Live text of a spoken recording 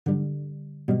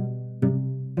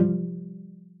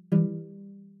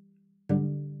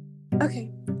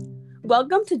Okay.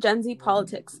 Welcome to Gen Z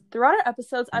Politics. Throughout our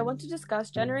episodes, I want to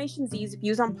discuss Generation Z's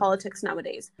views on politics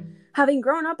nowadays. Having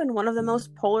grown up in one of the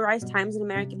most polarized times in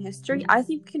American history, I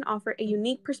think we can offer a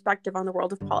unique perspective on the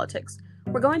world of politics.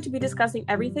 We're going to be discussing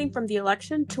everything from the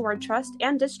election to our trust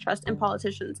and distrust in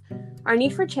politicians, our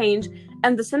need for change,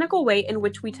 and the cynical way in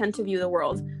which we tend to view the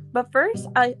world. But first,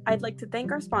 I'd like to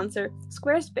thank our sponsor,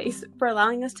 Squarespace, for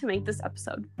allowing us to make this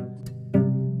episode.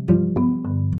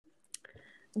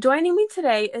 Joining me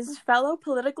today is fellow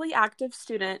politically active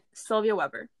student Sylvia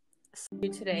Weber.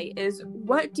 Today is,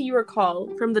 what do you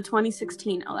recall from the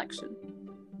 2016 election?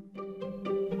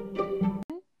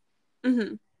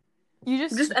 You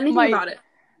just anything about it.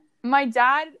 My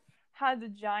dad had the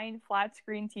giant flat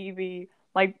screen TV,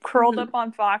 curled up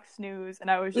on Fox News, and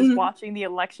I was just watching the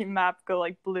election map go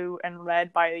blue and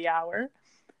red by the hour.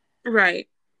 Right.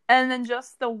 And then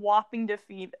just the whopping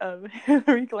defeat of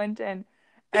Hillary Clinton.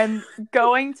 And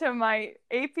going to my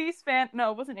AP Spanish.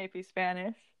 No, it wasn't AP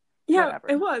Spanish. Yeah, Whatever.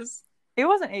 It was. It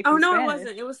wasn't AP Spanish. Oh, no, it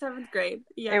wasn't. It was 7th grade.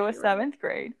 Yeah, it was 7th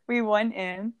grade. We went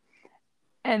in,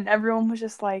 and everyone was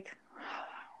just like,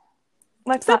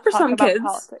 let's not talk about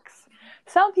politics.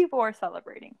 Some people were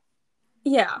celebrating.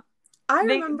 Yeah. I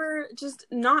remember just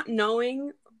not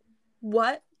knowing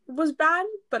what was bad,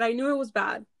 but I knew it was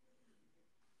bad.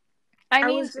 I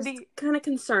was just kind of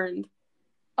concerned.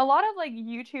 A lot of,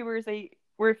 YouTubers, they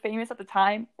were famous at the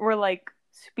time, were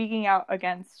speaking out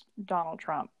against Donald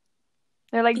Trump.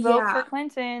 They're vote for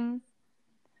Clinton,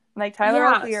 Tyler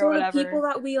Oakley or whatever. The people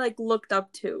that we looked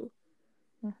up to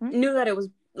knew that it was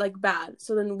bad,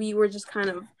 so then we were just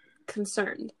kind of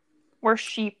concerned. We're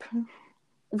sheep.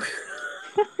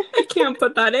 I can't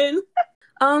put that in.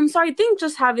 So I think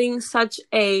just having such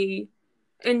a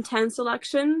intense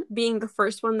election, being the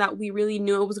first one that we really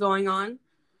knew what was going on,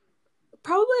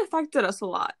 probably affected us a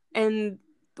lot. And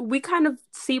we kind of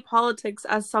see politics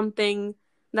as something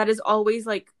that is always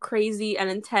crazy and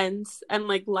intense and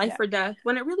life or death,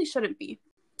 when it really shouldn't be.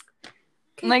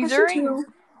 Okay, during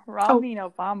Romney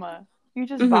and Obama, you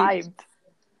just vibed.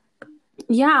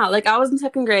 Yeah, I was in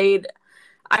 2nd grade.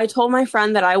 I told my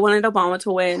friend that I wanted Obama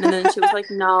to win, and then she was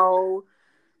like, no.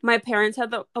 My parents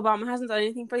said that Obama hasn't done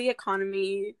anything for the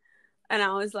economy. And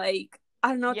I was like, I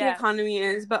don't know what the economy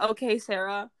is, but okay,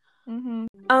 Sarah.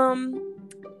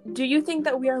 Do you think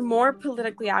that we are more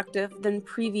politically active than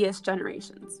previous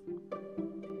generations?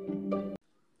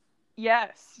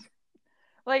 Yes.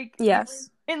 Yes.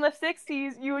 In the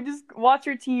 60s, you would just watch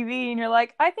your TV and you're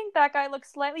like, I think that guy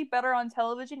looks slightly better on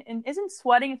television and isn't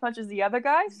sweating as much as the other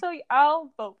guy, so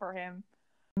I'll vote for him.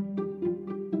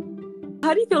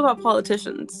 How do you feel about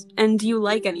politicians? And do you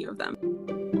like any of them?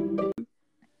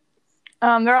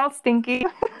 They're all stinky.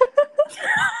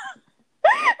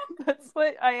 That's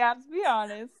what I have to be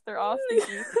honest. They're all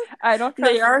stinky.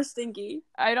 They are stinky.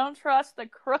 I don't trust the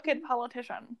crooked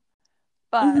politician.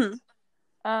 But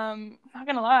not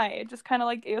gonna lie, it's just kind of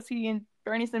like AOC and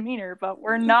Bernie's demeanor, but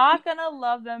we're not gonna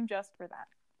love them just for that.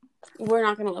 We're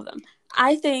not gonna love them.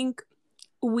 I think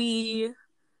we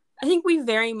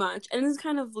very much, and this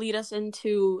kind of lead us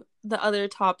into the other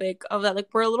topic of that,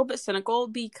 we're a little bit cynical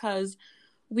because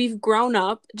we've grown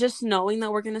up just knowing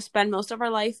that we're going to spend most of our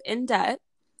life in debt.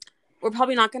 We're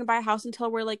probably not going to buy a house until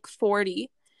we're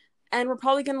 40, and we're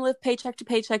probably going to live paycheck to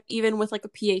paycheck even with a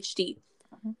PhD.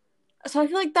 So I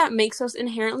feel that makes us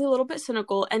inherently a little bit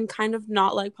cynical and kind of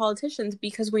not like politicians,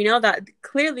 because we know that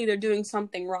clearly they're doing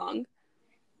something wrong.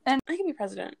 And I can be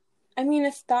president. I mean,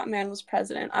 if that man was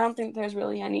president, I don't think there's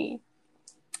really any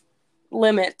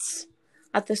limits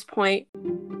at this point.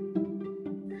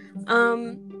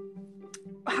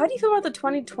 How do you feel about the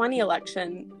 2020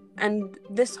 election and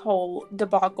this whole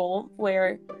debacle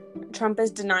where Trump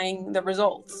is denying the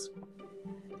results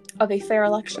of a fair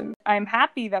election? I'm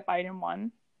happy that Biden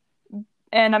won.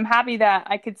 And I'm happy that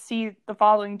I could see the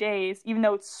following days, even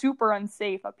though it's super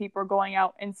unsafe, that people are going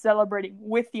out and celebrating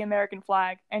with the American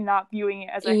flag and not viewing it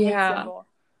as a hate symbol.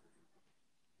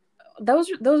 Those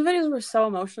videos were so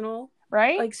emotional.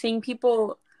 Right? Seeing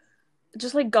people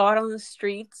just go out on the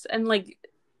streets, and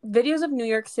videos of New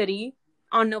York City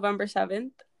on November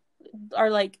 7th are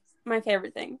my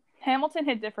favorite thing. Hamilton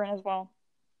hit different as well.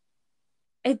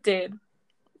 It did.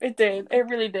 It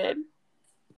really did.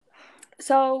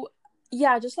 So,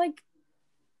 yeah, just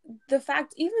the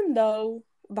fact, even though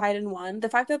Biden won, the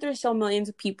fact that there's still millions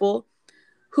of people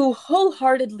who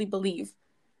wholeheartedly believe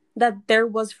that there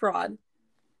was fraud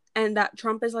and that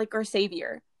Trump is our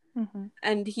savior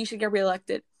and he should get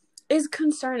reelected is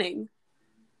concerning.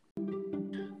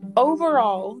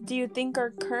 Overall, do you think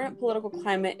our current political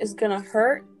climate is going to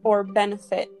hurt or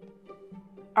benefit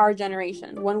our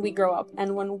generation when we grow up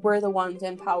and when we're the ones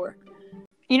in power?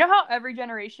 You know how every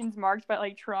generation's marked by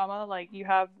like trauma, like you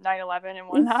have 9/11 and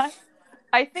whatnot?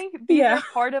 I think these are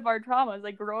part of our traumas,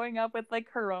 like growing up with like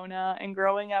Corona and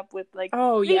growing up with like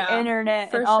the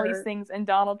internet and all these things and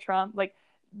Donald Trump. Like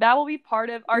that will be part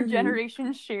of our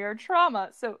generation's shared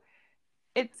trauma. So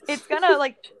it's gonna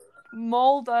like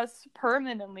mold us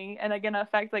permanently and gonna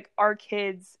affect like our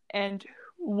kids and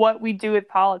what we do with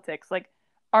politics. Like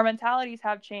our mentalities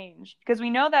have changed because we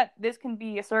know that this can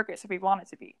be a circus if we want it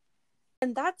to be.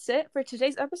 And that's it for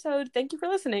today's episode. Thank you for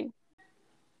listening.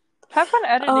 Have fun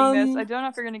editing this. I don't know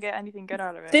if you're going to get anything good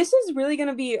out of it. This is really going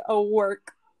to be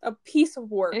a piece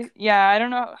of work. I don't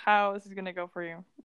know how this is going to go for you.